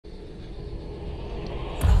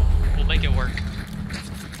make it work.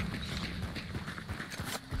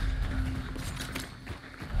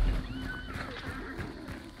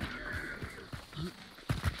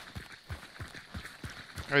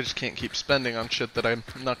 I just can't keep spending on shit that I'm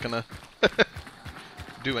not gonna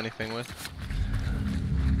do anything with.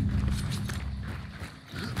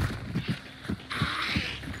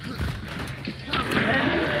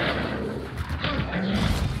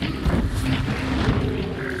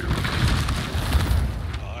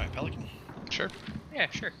 Alright, Pelican. Sure. Yeah,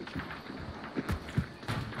 sure.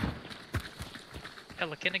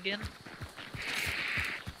 Pelican again?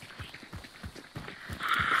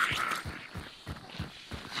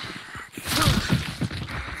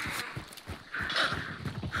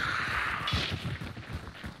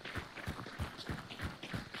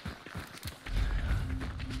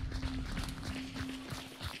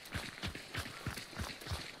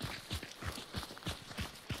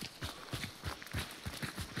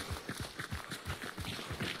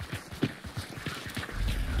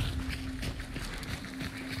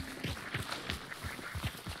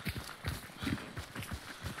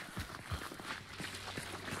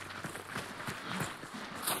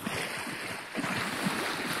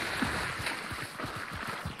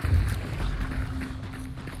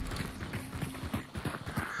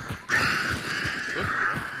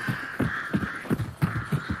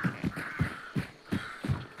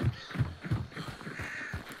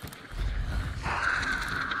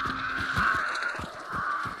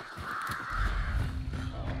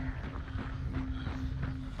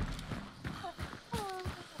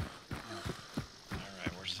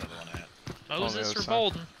 Alright, where's this other one at? Moses other or side.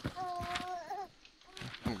 Bolden?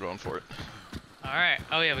 I'm going for it. Alright.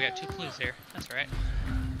 Oh yeah, we got 2 clues here. That's right.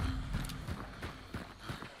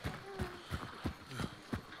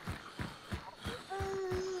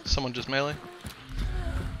 Someone just melee?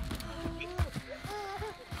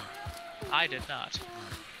 I did not.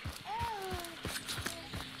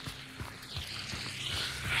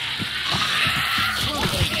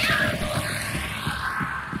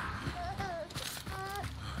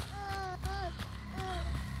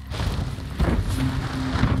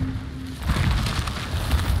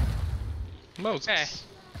 Moses. Okay.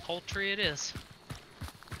 Poultry it is.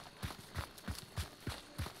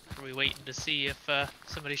 Are we waiting to see if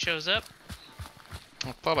somebody shows up?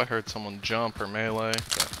 I thought I heard someone jump or melee,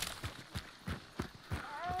 but...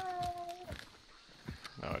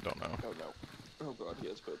 No, I don't know. Oh no. Oh god, he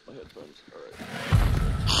has both my headphones. Alright.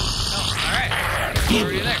 Oh, alright.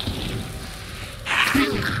 Already there.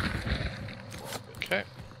 Okay.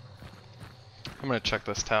 I'm gonna check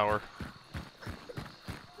this tower.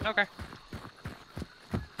 Okay.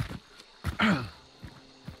 Well,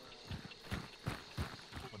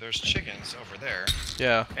 there's chickens over there.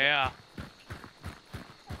 Yeah. Yeah.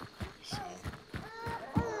 So.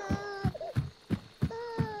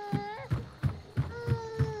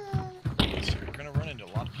 So we're gonna run into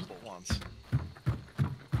a lot of people at once.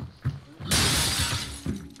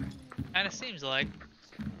 Kinda seems like.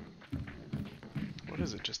 What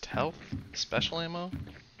is it? Just health? Special ammo?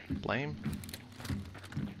 Lame?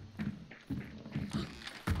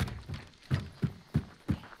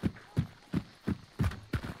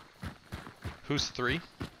 Who's 3?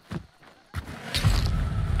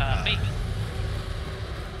 Me.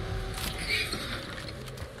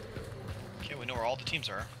 Okay, we know where all the teams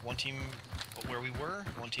are. One team where we were,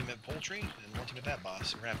 one team at Poultry, and one team at that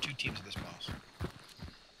boss. We're gonna have 2 teams at this boss.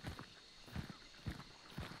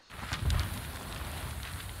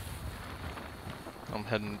 I'm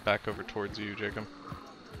heading back over towards you, Jacob.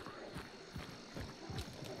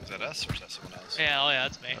 Is that us or is that someone else? Yeah, oh yeah,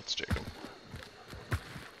 that's me. That's Jacob.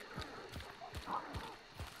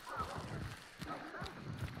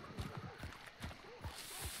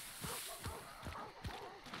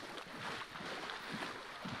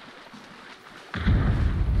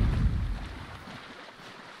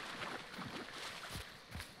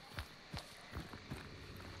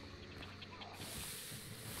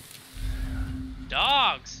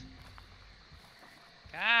 Dogs!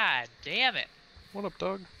 God damn it. What up,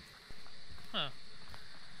 dog? Huh.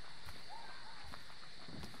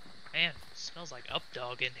 Man, smells like up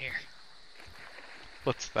dog in here.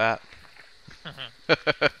 What's that? Don't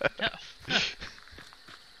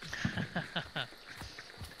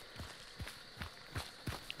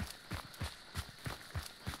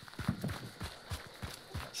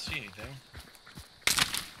see anything.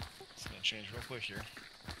 It's gonna change real quick here.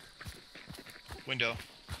 Window.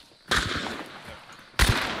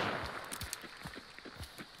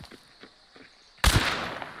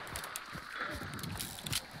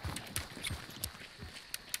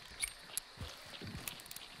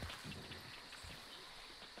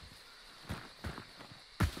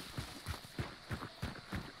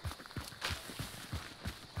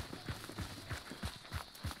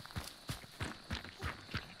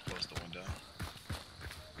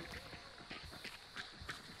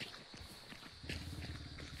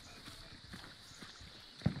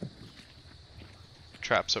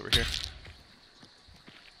 traps over here.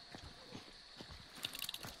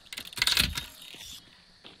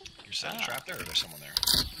 You're setting a trap there, or there's someone there?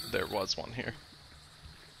 There was one here.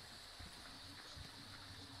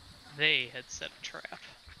 They had set a trap.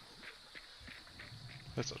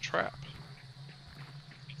 That's a trap.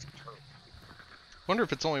 Wonder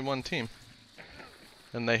if it's only one team.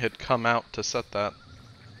 And they had come out to set that.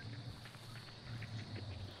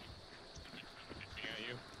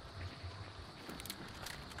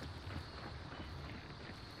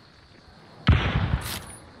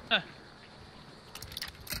 Huh.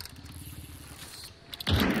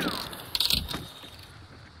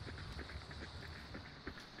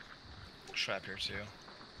 Trap here too.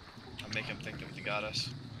 I'll make him think that they got us.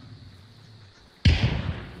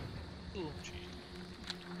 Ooh.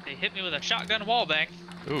 They hit me with a shotgun wallbang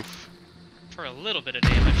Oof. for a little bit of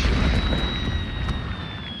damage.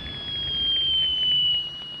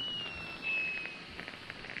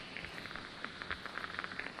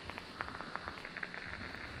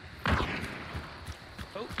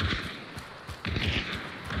 Oh.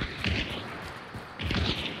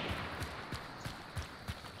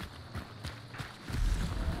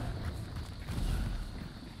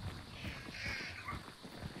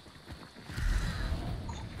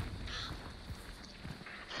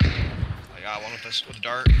 I got one with this with a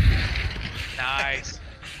dart. Nice.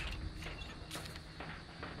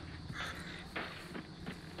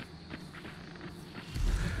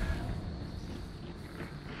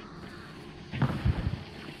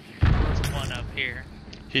 There's one up here.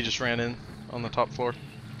 He just ran in on the top floor.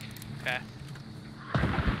 Okay.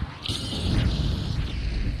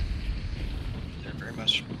 They're very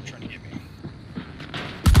much trying to get me.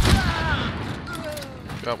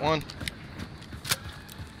 Got one.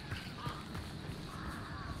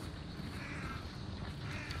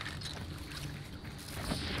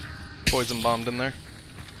 Poison bombed in there.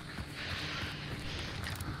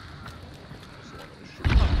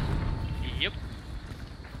 Yep.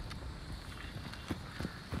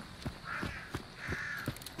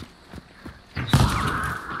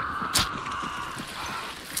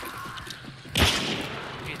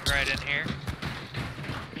 He's right in here.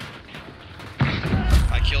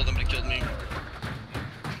 I killed him, but he killed me.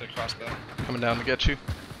 The crossbow. Coming down to get you.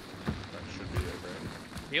 That should be it,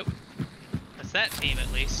 right? Yep. That's that team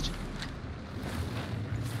at least.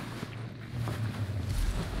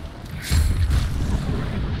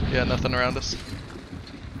 Yeah, nothing around us.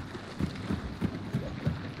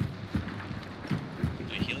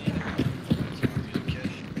 Did I heal you? Okay.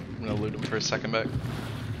 I'm gonna loot him for a second back.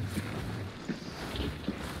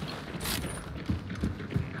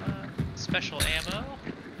 Special ammo.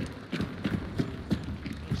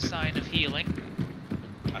 No sign of healing.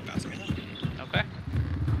 I found some healing. Okay.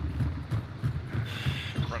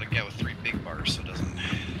 Brought a guy with 3 big bars, so it doesn't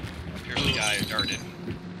appear the guy who darted.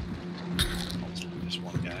 Just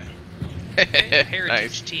one guy. Okay, Heritage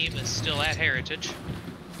Nice. team is still at Heritage.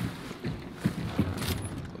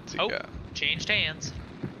 What's he Oh, got? changed hands.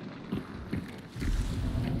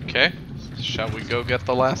 Okay. Shall we go get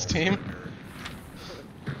the last team?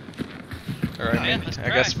 Or I Yeah, mean, let's I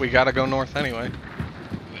guess try. we gotta go north anyway.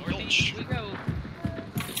 Northeast we go.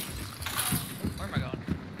 Where am I going?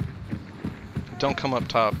 Don't come up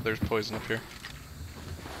top. There's poison up here.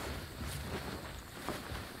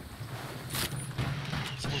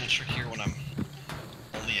 It's a little trickier when I'm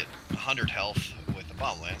only at 100 health with the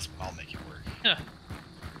bomb lance, but I'll make it work. Huh.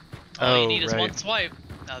 All you Oh, need is one right. swipe.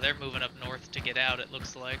 Now they're moving up north to get out, it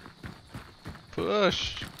looks like.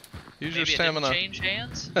 Push. Use your Maybe it stamina. didn't change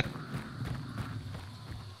hands?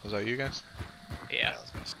 Was that you guys? Yeah.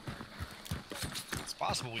 It's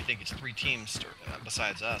possible we think it's 3 teams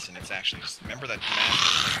besides us, and it's actually just, remember that map?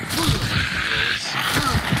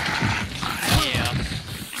 Yeah.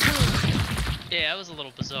 Yeah, it was a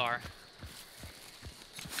little bizarre.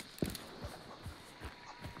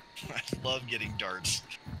 I love getting darts.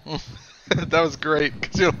 That was great,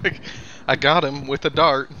 because you're like, I got him with a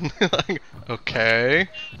dart. Like, okay.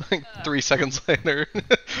 Like 3 seconds later,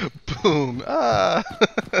 boom. Ah.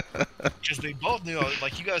 Because they both knew,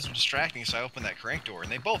 like, you guys were distracting, so I opened that crank door,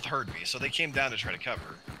 and they both heard me, so they came down to try to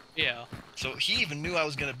cover. Yeah. So he even knew I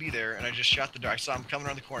was going to be there, and I just shot the dart. I saw him coming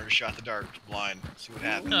around the corner, just shot the dart blind. See what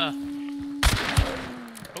happened. Oh,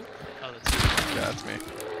 that's Yeah, that's me. I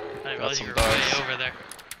didn't Got realize some you were way bugs. over there.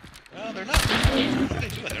 No, they're not. What are they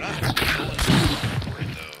doing? They're not pulling for it,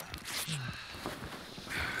 though.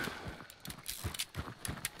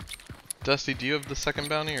 Dusty, do you have the second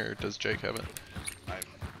bounty, or does Jake have it?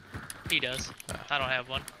 He does. I don't have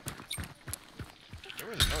one. There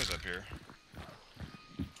was a noise up here.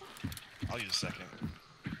 I'll use a second.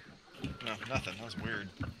 No, nothing. That was weird.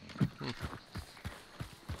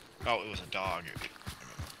 Oh, it was a dog.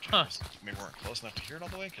 Huh. Maybe we weren't close enough to hear it all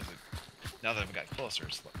the way, because now that we got closer,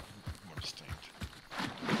 it's more distinct.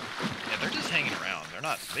 Yeah, they're just hanging around. They're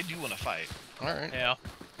not. They do want to fight. Alright. Yeah.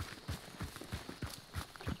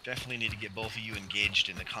 Definitely need to get both of you engaged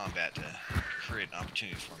in the combat to create an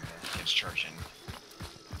opportunity for them to get charging.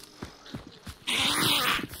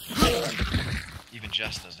 Even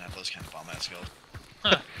Jess doesn't have those kind of combat skills.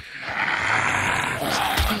 Huh.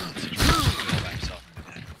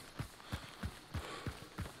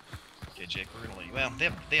 Okay, Jake, we're gonna let you. Well,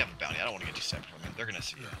 they have a bounty. I don't want to get too separate from them. They're gonna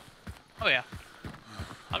see you. Oh yeah.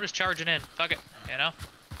 I'm just charging in. Fuck it. You know.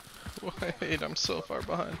 Wait, I'm so far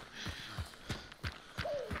behind.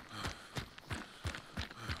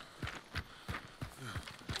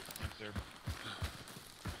 They're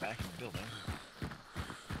back in the building.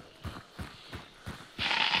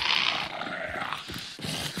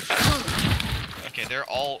 Okay, they're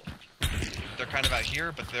kind of out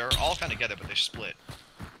here, but they're all kind of together, but they're split.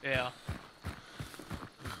 Yeah.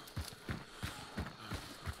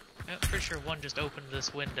 Yeah, pretty sure one just opened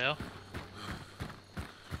this window.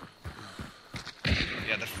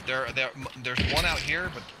 Yeah, there's one out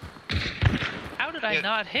here, but How did I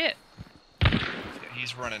not hit? yeah,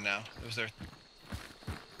 he's running now. It was there.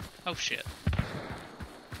 Oh shit.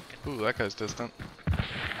 Ooh, that guy's distant. I'm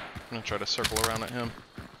gonna try to circle around at him.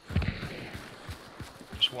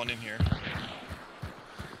 There's one in here.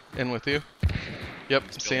 In with you? Yep,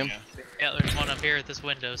 This see him. building, Yeah, there's one up here at this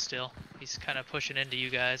window still. He's kind of pushing into you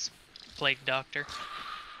guys. Plague Doctor.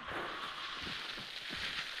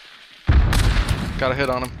 Got a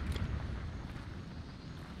hit on him.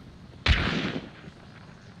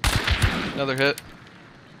 Another hit.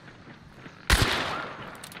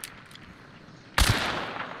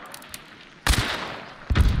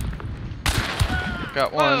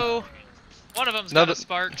 Got one. Whoa! One of them's Another- got a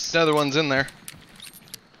sparks. Another one's in there.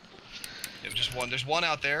 Yeah, just one. There's one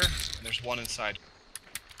out there, and there's one inside.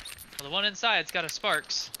 Well, the one inside's got a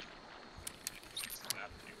sparks.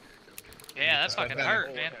 Yeah, that fucking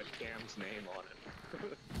hurt, man. Had Cam's name on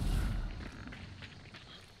it.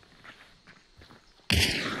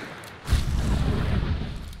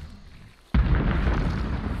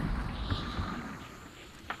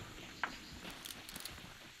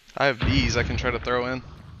 I have bees I can try to throw in.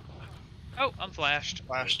 Oh, I'm flashed.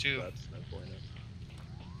 Flash two. That's no point.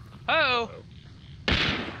 Oh!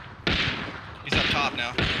 He's up top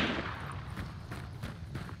now.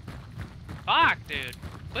 Fuck, dude.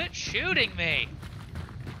 Quit shooting me.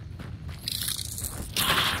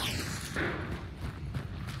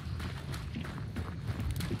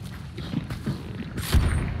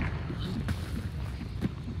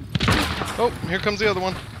 Oh, here comes the other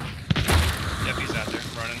one. Yep, he's out there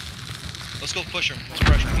running. Let's go push him. Let's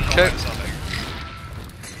pressure him. He's all by Okay. himself out here.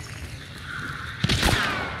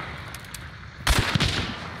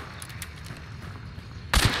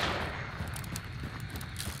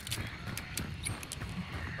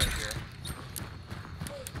 Right here.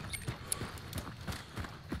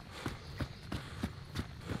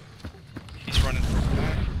 He's running from the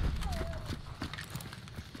back.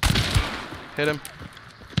 Hit him.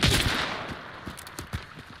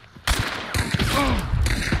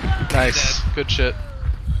 Nice. Good shit.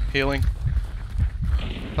 Healing.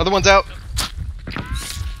 Other one's out.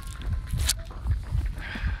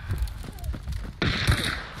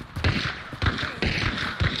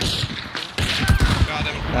 Got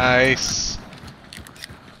him. Nice.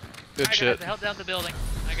 Good Alright, shit. guys, I held down the building.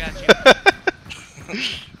 I got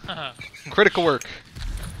you. Critical work.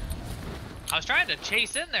 I was trying to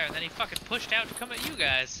chase in there, and then he fucking pushed out to come at you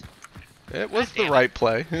guys. It was God the damn right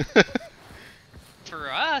play.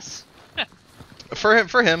 For us.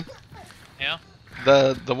 For him. Yeah.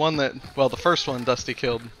 The one that, well, the first one Dusty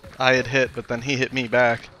killed, I had hit, but then he hit me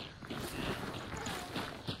back.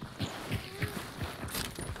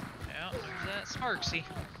 Yeah, there's that Sparksy.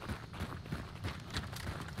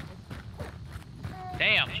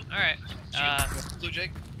 Damn. Alright. Blue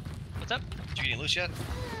Jake, What's up? did you get any loose yet?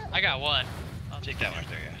 I got one. I'll Take that one right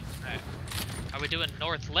there, yeah. Alright. Are we doing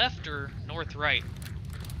north left or north right?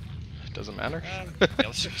 Doesn't matter. Yeah,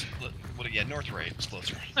 let's just, yeah, north right. It's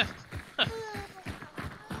closer.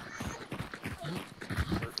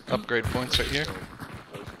 Upgrade points right here. Those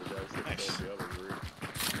are the guys that Nice. killed the other group.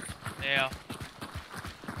 Yeah.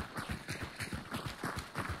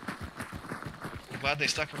 I'm glad they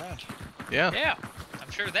stuck around. Yeah. Yeah.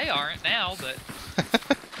 I'm sure they aren't now, but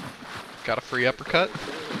Got a free uppercut.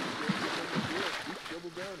 Double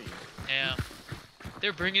bounty. yeah.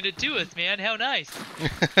 They're bringing it to us, man. How nice.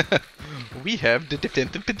 We have the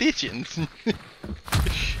defensive positions.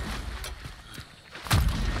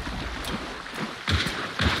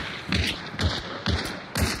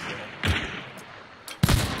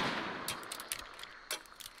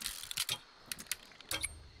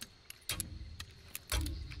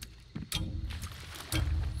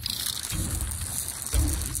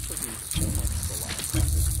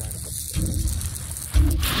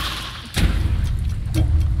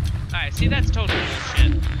 that's totally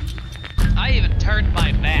bullshit. I even turned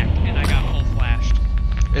my back and I got full flashed.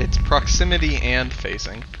 It's proximity and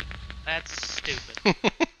facing. That's stupid.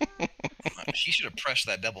 She should have pressed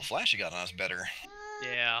that double flash you got on us better.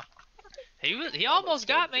 Yeah. He almost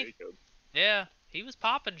got me. Jacob. Yeah, he was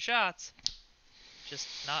popping shots. Just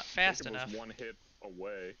not fast Jacob enough. was one hit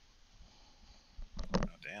away. Oh,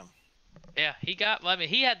 damn. Yeah, he got. I mean,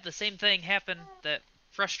 he had the same thing happen that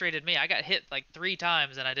frustrated me. I got hit like 3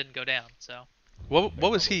 times and I didn't go down. So. What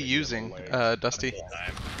was he using, Dusty?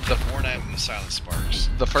 The Warknife and the Silent Sparks.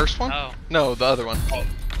 The first one? Oh. No, the other one. Oh,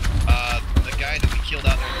 the guy that we killed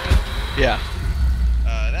out there. Yeah.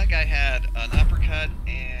 That guy had an uppercut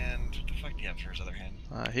and what the fuck do you have for his other hand?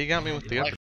 He got me with the upper.